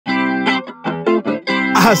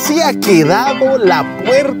Así ha quedado la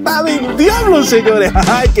puerta del diablo, señores.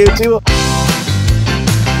 Ay, qué chido.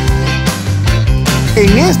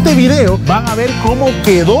 En este video van a ver cómo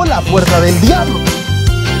quedó la puerta del diablo.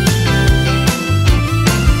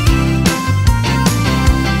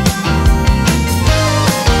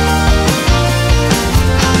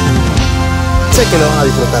 Sé que lo van a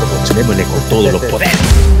disfrutar mucho. Démosle con todos los poderes.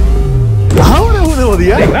 Ahora es un nuevo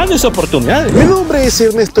día De grandes oportunidades. Mi nombre es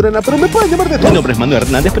Ernesto Arena, pero me pueden llamar de todo. Mi nombre es Manuel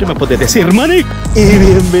Hernández, pero me puedes decir Manic. Y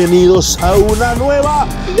bienvenidos a una nueva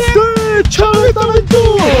DIABLO.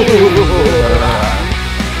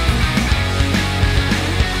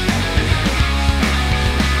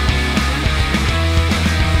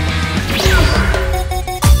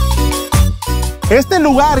 Este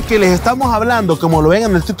lugar que les estamos hablando, como lo ven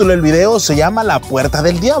en el título del video, se llama la Puerta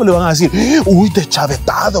del Diablo. Y van a decir, uy,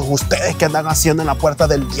 deschavetados, ustedes que andan haciendo en la Puerta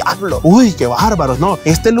del Diablo. Uy, qué bárbaros, no.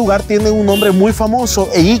 Este lugar tiene un nombre muy famoso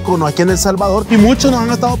e ícono aquí en El Salvador. Y muchos nos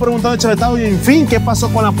han estado preguntando, deschavetados, y en fin, ¿qué pasó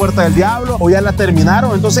con la Puerta del Diablo? ¿O ya la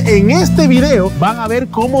terminaron? Entonces, en este video van a ver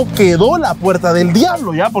cómo quedó la Puerta del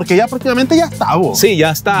Diablo, ya, porque ya prácticamente ya está, vos. Sí, ya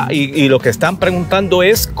está. Y lo que están preguntando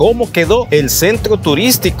es cómo quedó el centro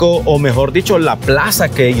turístico, o mejor dicho, la plaza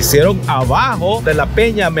que hicieron abajo de la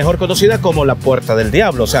peña, mejor conocida como la Puerta del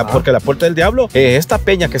Diablo. O sea, porque la Puerta del Diablo es esta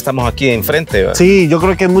peña que estamos aquí enfrente, ¿verdad? Sí, yo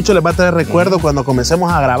creo que mucho les va a traer recuerdo cuando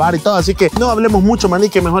comencemos a grabar y todo. Así que no hablemos mucho, maní,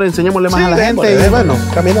 que mejor enseñémosle más a la gente. Y bueno,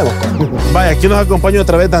 caminemos. Vaya, aquí nos acompaña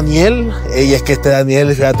otra vez Daniel. Y es que este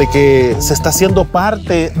Daniel, fíjate que se está haciendo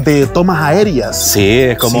parte de tomas aéreas. Sí,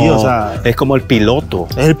 es como, sí, o sea, es como el piloto.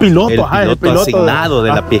 Es el piloto, el piloto asignado de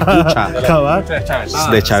la piscucha.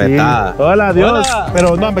 Deschavetadas. Sí. Hola, adiós. Hola.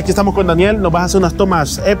 Pero no, aquí estamos con Daniel. Nos vas a hacer unas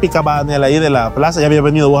tomas épicas, Daniel, ahí de la plaza. Ya había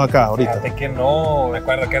venido vos acá ahorita. Fíjate que no, me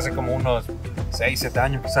acuerdo que hace como unos 6, 7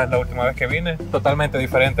 años quizás la última vez que vine. Totalmente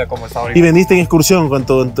diferente a como está ahorita. ¿Y veniste en excursión con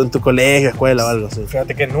tu colegio, escuela o algo así?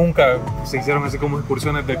 Fíjate que nunca se hicieron así como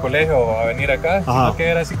excursiones del colegio a venir acá, sino que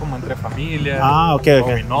era así como entre familias. Ah, ok,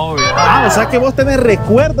 con mi novia. Ah, o sea que vos tenés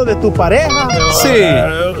recuerdos de tu pareja. Sí.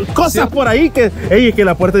 Cosas por ahí que, que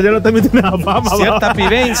la Puerta del Diablo también tiene la fama. Ciertas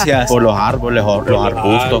vivencias por los árboles, los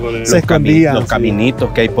arbustos, se escondían, los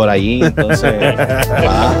caminitos que hay por ahí. Entonces,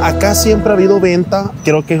 acá siempre ha habido venta.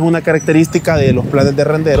 Creo que es una característica de los planes de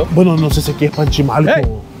rendero. Bueno, no sé si aquí es Panchimalco. Hey.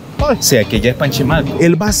 Sí, aquí ya es Panchimalco.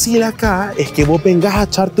 El vacil acá es que vos vengas a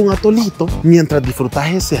echarte un atolito mientras disfrutás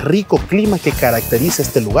ese rico clima que caracteriza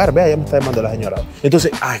este lugar. Vea, ya me está llamando la señora.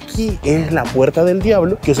 Entonces, aquí es la Puerta del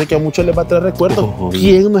Diablo, que yo sé que a muchos les va a traer recuerdos.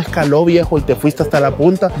 ¿Quién no escaló, viejo, y te fuiste hasta la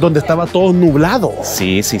punta donde estaba todo nublado?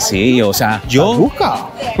 Sí, sí, sí. O sea, yo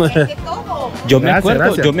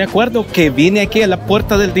me acuerdo que vine aquí a la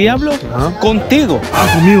Puerta del Diablo contigo. Ah,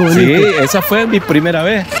 conmigo. Sí, esa fue mi primera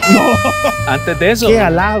vez. No. Antes de eso. Qué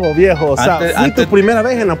halago, viejo. O sea, fue tu primera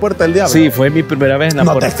vez en la Puerta del Diablo. Sí, fue mi primera vez en la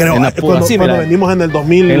Puerta. No te creo. Sí, cuando venimos en el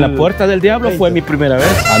 2000. En la Puerta del Diablo fue mi primera vez.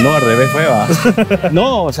 Ah, no, al revés fue, va.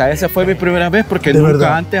 No, o sea, esa fue mi primera vez porque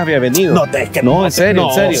nunca antes había venido. No te creo. No, en serio,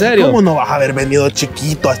 en serio. ¿Cómo no vas a haber venido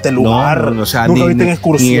chiquito a este lugar? No, o sea, nunca viste en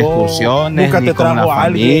excursión. Ni excursiones, nunca ni te con la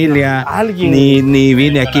familia. Ni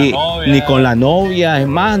vine aquí, ni con la novia. Es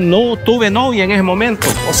más, no tuve novia en ese momento.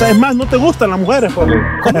 O sea, es más, no te gustan las mujeres, por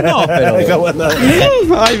 ¿Cómo no? Pero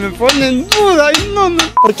ay, me ponen duda. Ay, no.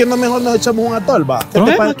 ¿Por qué no mejor nos echamos un atol, va?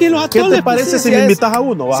 ¿Qué te parece si me invitas a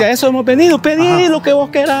uno, va? Si a eso hemos venido, pedí lo que vos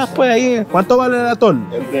querás, pues ahí. ¿Cuánto vale el atol?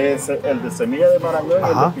 El de semilla de marañón y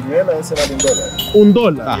el de piñuela, ese vale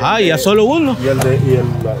 $1. $1. Ajá, y a solo uno. Y el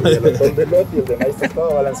atol de lote y el de maíz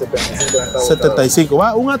tostado valen 75 centavos. 75,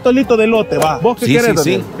 va, un atolito de lote, va. ¿Vos qué querés,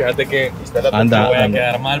 Daniel? Fíjate que anda, voy a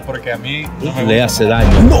quedar mal porque a mí no me le hace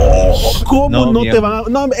daño. No, ¿cómo no te van a...?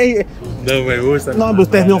 No, no me gusta. No,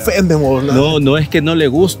 ustedes me ofenden, vos. No es que no le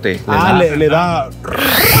guste. Le da...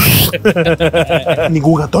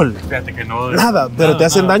 Ningún atol. Fíjate que no. Nada, pero te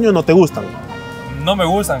hacen daño, no te gustan. No me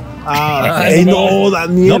gustan. No,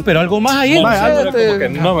 Daniel. No, pero algo más ahí.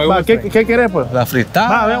 No me gusta. ¿Qué querés, pues? La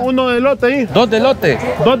fritada. Va, uno de lote ahí. 2 de lote.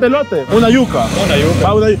 2 de lote. Una yuca.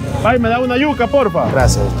 Va, me da una yuca, porfa.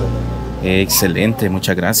 Gracias, Excelente,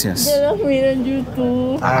 muchas gracias. Yo los miro en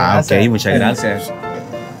YouTube. Ok, muchas gracias.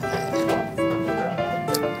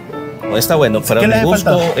 Está bueno, pero me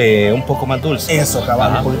gusta un poco más dulce. Eso,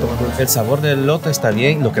 cabal, un poquito más dulce. El sabor del lote está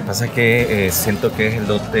bien, lo que pasa es que siento que es el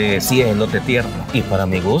lote, sí es el lote tierno. Y para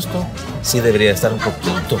mi gusto, sí debería estar un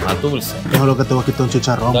poquito más dulce. Eso es lo que te voy a quitar un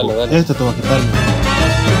chicharrón. Dale. Este te voy a quitar.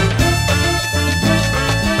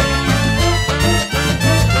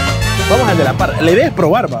 Vamos al de la par. La idea es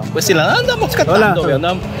probar, va. Pues si la andamos catando,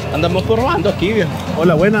 andamos probando aquí, viejo.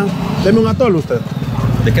 Hola, buena. Deme un atol usted.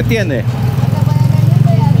 ¿De qué tiene?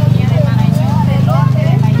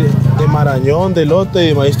 marañón de elote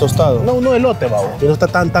y maíz tostado. No, uno de elote, babo, que no está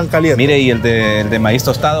tan caliente. Mire, y el de maíz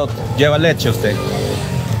tostado, ¿lleva leche usted?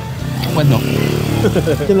 Bueno.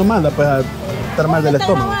 ¿Quién lo manda? Pues a estar mal del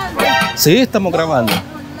estómago. Sí, estamos grabando.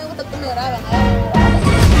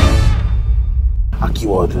 Aquí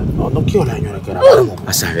vos, no quiero la señora que grabamos.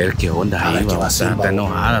 A saber qué onda, A ver qué va a hacer, bastante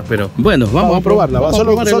vamos. enojada, pero bueno, vamos a probarla. Va,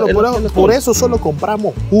 por eso solo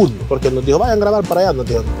compramos uno, porque nos dijo, vayan a grabar para allá, nos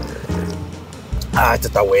dijo. Ah, este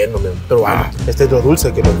está bueno, pero bueno, este es lo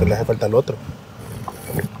dulce que le hace falta al otro.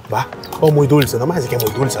 Va, muy dulce, no me decir que es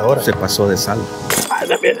muy dulce ahora. Se pasó de sal.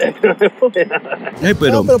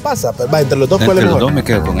 Pero pasa, pues, va, entre los dos, ¿cuál es Entre los mejor? dos me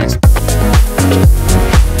quedo con eso.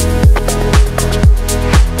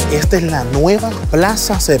 Esta es la nueva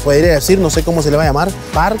plaza, se podría decir, no sé cómo se le va a llamar,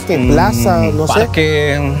 parque, plaza, no sé.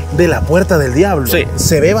 Parque De la Puerta del Diablo. Sí.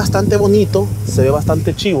 Se ve bastante bonito, se ve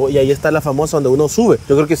bastante chivo y ahí está la famosa donde uno sube.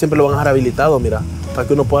 Yo creo que siempre lo van a dejar habilitado, mira, para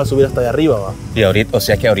que uno pueda subir hasta allá arriba, va. Y ahorita, o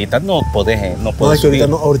sea que ahorita no podés No, es que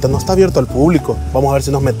ahorita no está abierto al público. Vamos a ver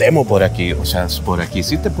si nos metemos. por aquí, o sea, por aquí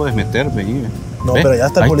sí te puedes meter, ve. No, ¿Ve? pero ya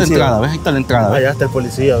está el ahí policía. Está la entrada, ¿ves? Ahí está la entrada. Allá está el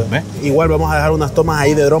policía. ¿Ve? Igual vamos a dejar unas tomas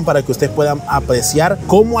ahí de dron para que ustedes puedan apreciar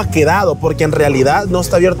cómo ha quedado, porque en realidad no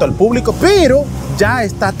está abierto al público, pero ya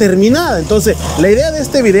está terminada. Entonces, la idea de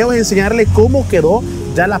este video es enseñarle cómo quedó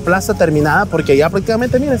ya la plaza terminada, porque ya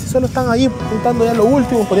prácticamente, mira, si solo están ahí pintando ya lo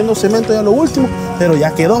último, poniendo cemento ya lo último, pero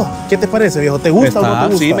ya quedó. ¿Qué te parece, viejo? ¿Te gusta o no te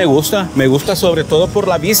gusta? Sí, me gusta sobre todo por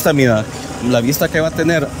la vista, mira, la vista que va a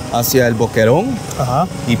tener hacia el Boquerón. Ajá.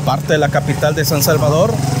 Y parte de la capital de San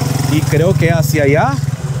Salvador, y creo que hacia allá,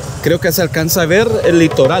 creo que se alcanza a ver el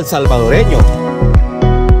litoral salvadoreño.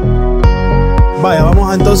 Vaya,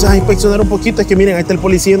 vamos entonces a inspeccionar un poquito. Es que miren, ahí está el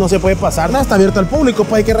policía, no se puede pasar. Nada, está abierto al público,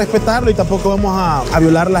 pues hay que respetarlo y tampoco vamos a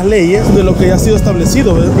violar las leyes de lo que ya ha sido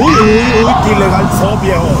establecido. Uy, qué ilegal sos,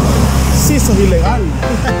 viejo. Sí, sos ilegal.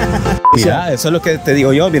 Mira, eso es lo que te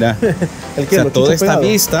digo yo, mira. ¿El qué? O sea, ¿Lo toda chicho esta pegado?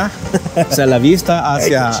 vista, o sea, la vista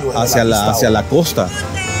hacia la costa.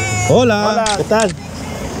 Hola. Hola, ¿qué tal?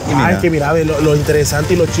 Y mira. Es que mira, ve, lo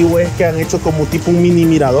interesante y lo chivo es que han hecho como tipo un mini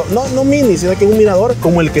mirador. No mini, sino que un mirador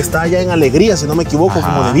como el que está allá en Alegría, si no me equivoco, Ajá.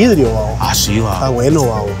 como de vidrio. Wow. Ah, sí, va. Está bueno,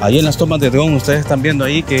 wow. Ahí en las tomas de dron ustedes están viendo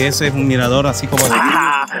ahí que ese es un mirador así como de...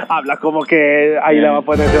 Habla como que ahí la va a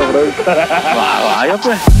poner de obra. Vaya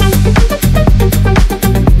pues.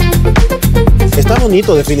 Está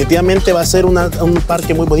bonito, definitivamente va a ser un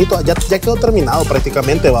parque muy bonito. Ya quedó terminado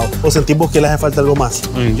prácticamente, wow. ¿O sentimos que le hace falta algo más?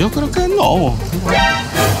 Yo creo que no.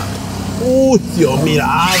 Uy, Dios, mira.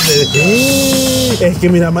 Es que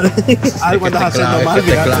mira, man, algo andas haciendo mal,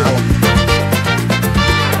 mira.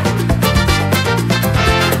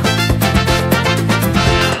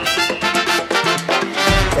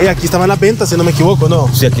 Aquí estaban las ventas, si no me equivoco, ¿no?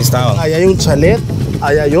 Sí, aquí estaban. Ahí hay un chalet,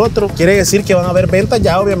 ahí hay otro. Quiere decir que van a haber ventas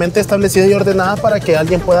ya obviamente establecidas y ordenadas para que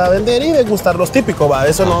alguien pueda vender y degustar los típicos, ¿va?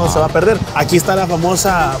 Eso no se va a perder. Aquí está la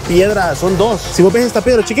famosa piedra, son dos. Si vos ves esta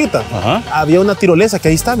piedra chiquita, había una tirolesa que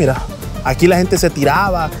ahí está, mira. Aquí la gente se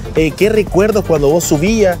tiraba. Qué recuerdo cuando vos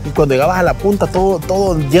subías y cuando llegabas a la punta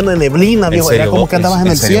todo lleno de neblina, viejo. Era como que andabas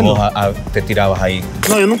en el cielo. ¿Vos te tirabas ahí?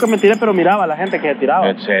 No, yo nunca me tiré, pero miraba a la gente que se tiraba.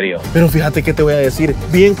 ¿En serio? Pero fíjate que te voy a decir,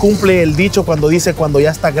 bien cumple el dicho cuando dice cuando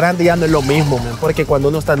ya está grande ya no es lo mismo, man, porque cuando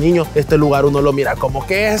uno está niño, este lugar uno lo mira como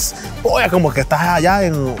que es, oye, como que estás allá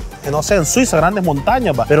no sé, en Suiza, grandes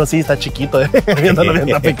montañas, va. Pero sí está chiquito, viéndolo bien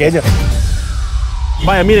tan pequeño.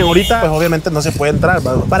 Vaya, miren, ahorita pues obviamente no se puede entrar,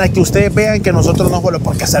 ¿verdad? Para que ustedes vean que nosotros no solo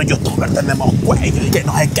porque ser youtuber tenemos cuello y que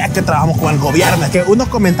no sé qué, que trabajamos con el gobierno. Es que unos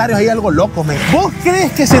comentarios ahí algo locos, man. ¿Vos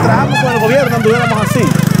crees que si trabajamos con el gobierno anduviéramos así?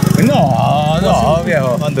 No,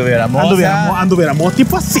 viejo. Anduviéramos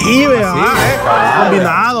tipo así, vea.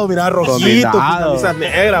 Combinado, mira, rojito, camisas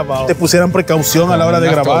negras, pa. Te pusieran precaución a la hora de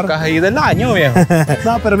grabar. Tocas ahí del año, viejo.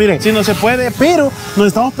 No, pero miren, sí no se puede, pero nos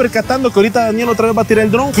estamos percatando que ahorita Daniel otra vez va a tirar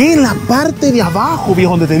el dron. Que en la parte de abajo,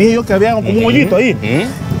 viejo, donde te dije yo que había como un hoyito ahí,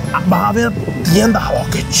 va a haber tiendas. Oh,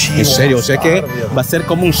 qué chido. En serio, o sea que va a ser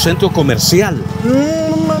como un centro comercial.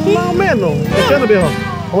 Más o menos. ¿Qué onda, viejo?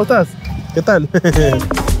 ¿Cómo estás? ¿Qué tal?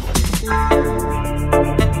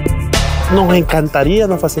 Nos encantaría,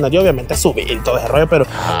 nos fascinaría obviamente subir todo ese rollo, pero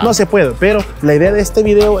no se puede. Pero la idea de este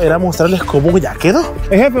video era mostrarles cómo ya quedó.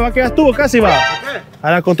 El jefe, va que ya estuvo casi, va.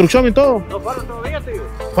 A la construcción y todo. No, falta todavía, tío.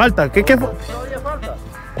 ¿Falta? ¿Qué? Todavía falta.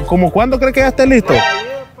 ¿Cómo cuándo cree que ya esté listo?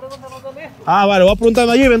 Ah, vale, voy a preguntar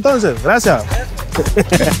allí entonces. Gracias.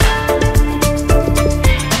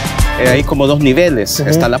 hay como dos niveles. Ujú.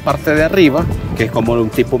 Está la parte de arriba, que es como un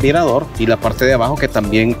tipo mirador, y la parte de abajo que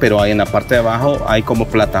también, pero en la parte de abajo hay como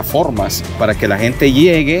plataformas para que la gente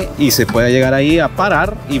llegue y se pueda llegar ahí a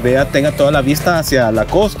parar y vea, tenga toda la vista hacia la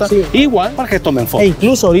costa. Sí. Igual para que tomen E fotos.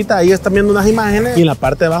 incluso ahorita ahí están viendo unas imágenes y en la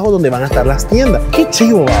parte de abajo donde van a estar las tiendas. ¡Qué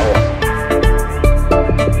chivo, babo!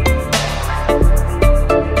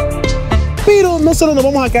 Pero no solo nos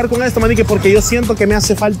vamos a quedar con esto, manique, porque yo siento que me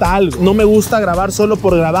hace falta algo. No me gusta grabar solo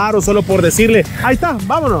por grabar o solo por decirle, ahí está,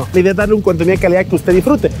 vámonos. La idea es darle un contenido de calidad que usted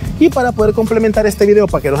disfrute. Y para poder complementar este video,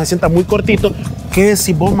 para que no se sienta muy cortito, que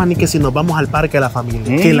si vos, manique, si nos vamos al parque de la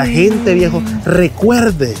familia, que la gente, viejo,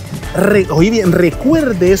 recuerde. Oye bien,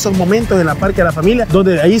 recuerde esos momentos en la parque de la familia,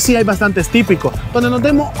 donde ahí sí hay bastantes típicos, donde nos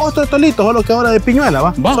demos otros tolitos, solo que ahora de piñuela,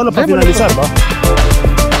 ¿va? Solo para finalizar, ¿va?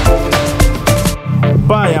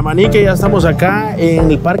 Vaya, manique, ya estamos acá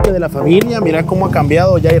en el parque de la familia. Mira cómo ha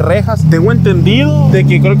cambiado, ya hay rejas. Tengo entendido de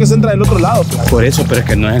que creo que se entra del otro lado. Fíjate. Por eso, pero es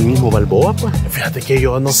que no es el mismo Balboa, pues. Fíjate que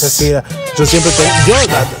yo no sé si... Yo siempre tengo...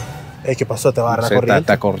 ¿Qué pasó? Te va a agarrar corriente.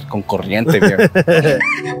 Está con corriente, viejo. Me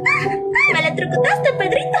electrocutaste,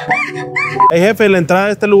 Pedrito. Hey, jefe, la entrada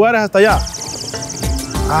de este lugar es hasta allá.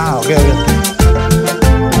 Ah, ok.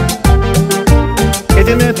 ¿Qué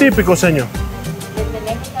tiene de típico, señor?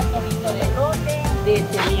 Tenemos antojito de lote, de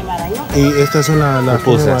semilla marañón. Y estas son las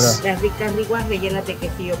pupusas. Las ricas riguas rellenas de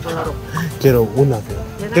quesillo colorado. Quiero una.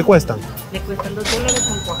 ¿Qué cuestan? Le cuestan $2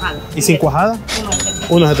 con cuajada. ¿Y sin cuajada? 1.75.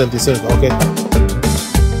 1.75, ok.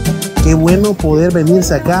 Qué bueno poder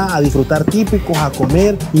venirse acá a disfrutar típicos, a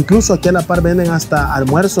comer. Incluso aquí a la par venden hasta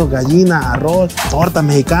almuerzos, gallina, arroz, tortas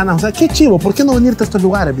mexicanas. O sea, qué chivo. ¿Por qué no venirte a estos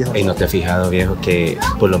lugares, viejo? ¿Y no te has fijado, viejo, que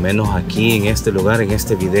por lo menos aquí en este lugar, en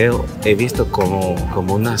este video, he visto como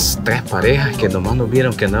unas 3 parejas que nomás nos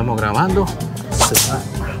vieron que andamos grabando?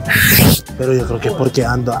 Pero yo creo que es porque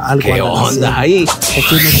ando algo. ¿Qué onda ahí? Es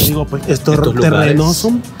que no te digo, pues estos Estos terrenos lugares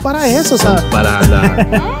son para eso, ¿sabes? para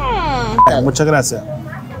la... Muchas gracias.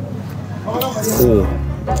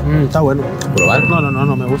 Está bueno. ¿Probar?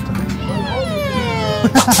 No me gusta.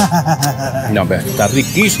 No, pero está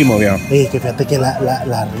riquísimo, viejo. Que fíjate que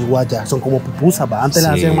las riguas ya son como pupusas, ¿va? Antes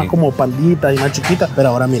las Sí. hacían más como panditas y más chiquitas, pero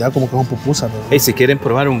ahora mira como que son pupusas, ¿no? Hey, si quieren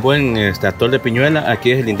probar un buen atol de piñuela,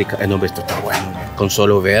 aquí es el indicador. No, esto está bueno. Con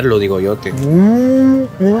solo verlo, digo yo que... Está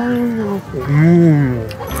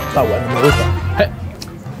bueno, me gusta.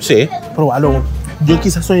 Sí. Probalo. Yo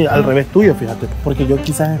quizás soy al revés tuyo, fíjate, porque yo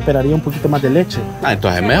quizás esperaría un poquito más de leche.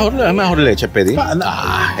 Entonces es mejor leche pedir.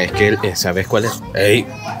 Es que ¿sabes cuál es? Ey.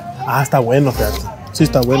 Está bueno, fíjate. Sí,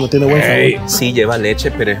 está bueno, tiene buen sabor. Sí lleva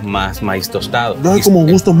leche, pero es más maíz tostado. Yo soy como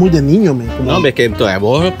gustos muy de niño, me. No, ves que entonces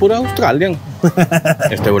vos es pura Australian.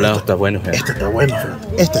 Este volado está bueno. Este está bueno,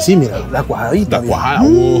 fíjate. Este sí, mira, la cuajadita. La cuajada.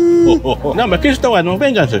 No, ves que está bueno,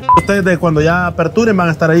 vénganse. Ustedes de cuando ya aperturen van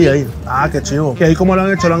a estar ahí. Qué chivo. ¿Y ahí cómo lo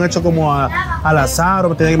han hecho? ¿Lo han hecho como al azar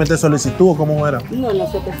o tienen que meter solicitud o cómo era? No,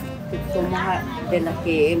 nosotros somos de las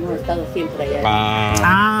que hemos estado siempre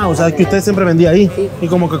allá. O sea, que usted siempre vendía ahí. Sí. Y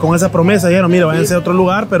como que con esa promesa dijeron, mira, váyanse a otro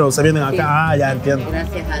lugar, pero se vienen acá. Ya entiendo.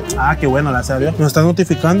 Gracias a Dios. Qué bueno, gracias a Dios. Nos están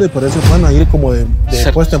notificando y por eso es bueno ir como de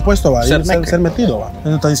puesto en puesto, va. Ser metido, va.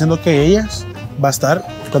 Nos están diciendo que ellas va a estar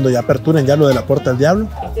cuando ya aperturen ya lo de la puerta del diablo.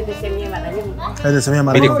 Este es de semilla marañón. Es de semilla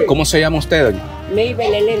Mire, marrón. ¿cómo se llama usted, doña?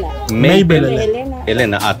 Maybel Elena. Maybel Elena.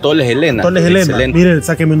 Elena. Atoles Elena. Entonces, Elena, Excelente. mire,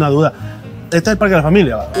 sáqueme una duda. ¿Este es el parque de la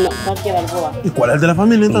familia, va? No, Parque Balboa. ¿Y cuál es el de la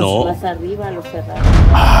familia entonces? No. Más arriba lo cerraron.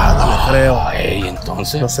 No me creo. Ay,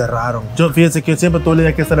 entonces. Lo cerraron. Yo fíjense que siempre tuve la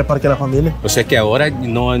idea que este era el parque de la familia. O sea que ahora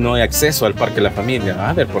no hay acceso al parque de la familia.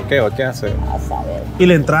 A ver, ¿por qué? ¿O qué hace? A saber. Y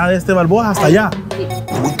la entrada de este Balboa hasta allá. Sí.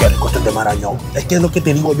 Uy, qué rico este de Marañón. Es que es lo que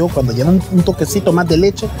te digo yo, cuando lleva un toquecito más de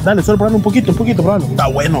leche, dale, solo probarlo un poquito, probalo. Está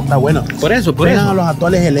bueno. Por eso. Vengan a los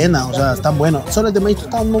actuales Elena, o sea, están buenos. Solo el de maíz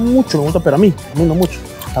está no mucho, me gusta, pero a mí no mucho.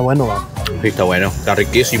 Está bueno, va. Sí, está bueno, está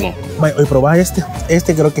riquísimo. Vaya, hoy probá este.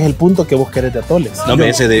 Este creo que es el punto que vos querés de atoles. No, Yo,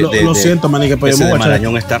 ese lo siento, manique, pero ese yo me de voy a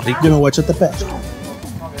Marañón echar. está rico. Yo me voy a echar este pedazo.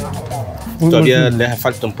 Todavía le hace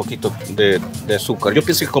falta un poquito de azúcar. Yo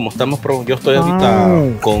pienso que como yo estoy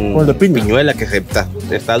ahorita con el de piña. piñuela que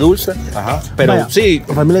está dulce. Ajá. Pero Vaya, sí,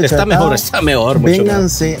 familia está mejor, mucho mejor.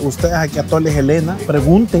 Vénganse ustedes aquí a Atoles Elena,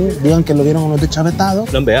 pregunten, digan que lo vieron a los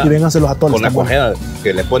deschavetados No, vea. y vénganse los atoles. Con la están buenos. cuajada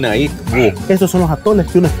que le ponen ahí. Estos son los atoles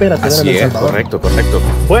que uno espera tener Así en El es, Salvador. correcto.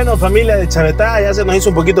 Bueno, familia de Chavetada, ya se nos hizo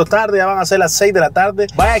un poquito tarde, ya van a ser las 6 de la tarde.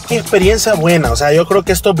 Vaya, qué experiencia buena. O sea, yo creo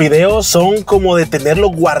que estos videos son como de tenerlos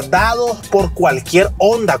guardados por cualquier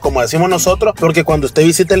onda, como decimos nosotros, porque cuando usted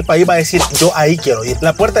visite el país va a decir, yo ahí quiero ir.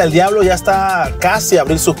 La Puerta del Diablo ya está casi a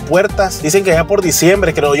abrir sus puertas. Dicen que ya por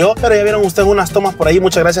diciembre, creo yo, pero ya vieron ustedes unas tomas por ahí.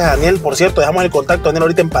 Muchas gracias, Daniel. Por cierto, dejamos el contacto de Daniel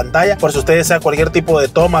ahorita en pantalla, por si usted desea cualquier tipo de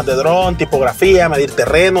tomas de dron, tipografía, medir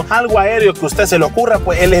terreno, algo aéreo que a usted se le ocurra,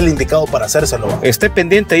 pues él es el indicado para hacérselo. Esté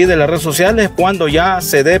pendiente ahí de las redes sociales cuando ya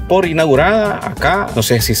se dé por inaugurada acá. No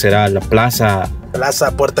sé si será la Plaza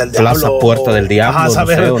Puerta del Diablo. Plaza Puerta del Diablo. Ajá,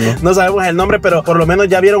 no sabemos el nombre, pero por lo menos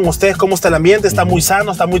ya vieron ustedes cómo está el ambiente. Está muy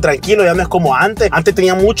sano, está muy tranquilo. Ya no es como antes. Antes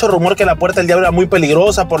tenía mucho rumor que la Puerta del Diablo era muy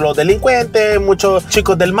peligrosa por los delincuentes, muchos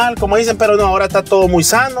chicos del mal, como dicen, pero no, ahora está todo muy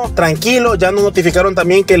sano, tranquilo. Ya nos notificaron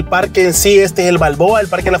también que el parque en sí, este es el Balboa, el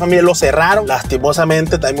parque de la familia, lo cerraron.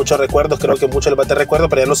 Lastimosamente, hay muchos recuerdos, creo que muchos les va a tener recuerdos,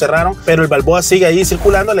 pero ya lo cerraron. Pero el Balboa sigue ahí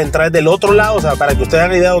circulando. La entrada es del otro lado, o sea, para que ustedes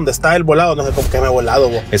hagan idea de dónde está el volado. No sé por qué me he volado,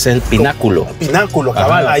 vos. Ese es el pináculo. Pináculo,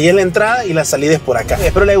 cabal. Ahí es la entrada y la salida es por acá.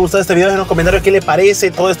 Espero les haya gustado este video. En los comentarios qué le parece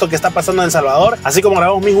todo esto que está pasando en El Salvador, así como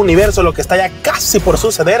grabamos Mis Universo, lo que está ya casi por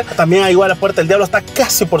suceder. También igual la Puerta del Diablo está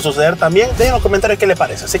casi por suceder también. Dejen en los comentarios qué le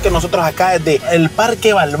parece. Así que nosotros acá desde el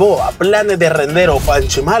Parque Balboa, planes de Rendero,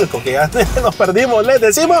 Panchimalco, que ya nos perdimos, les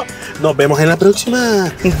decimos, nos vemos en la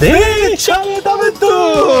próxima de Chaveta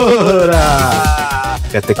Aventura.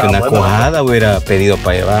 Fíjate que una cuajada hubiera pedido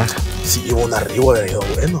para llevar. Sí, hubo un arribo de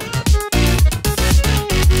bueno.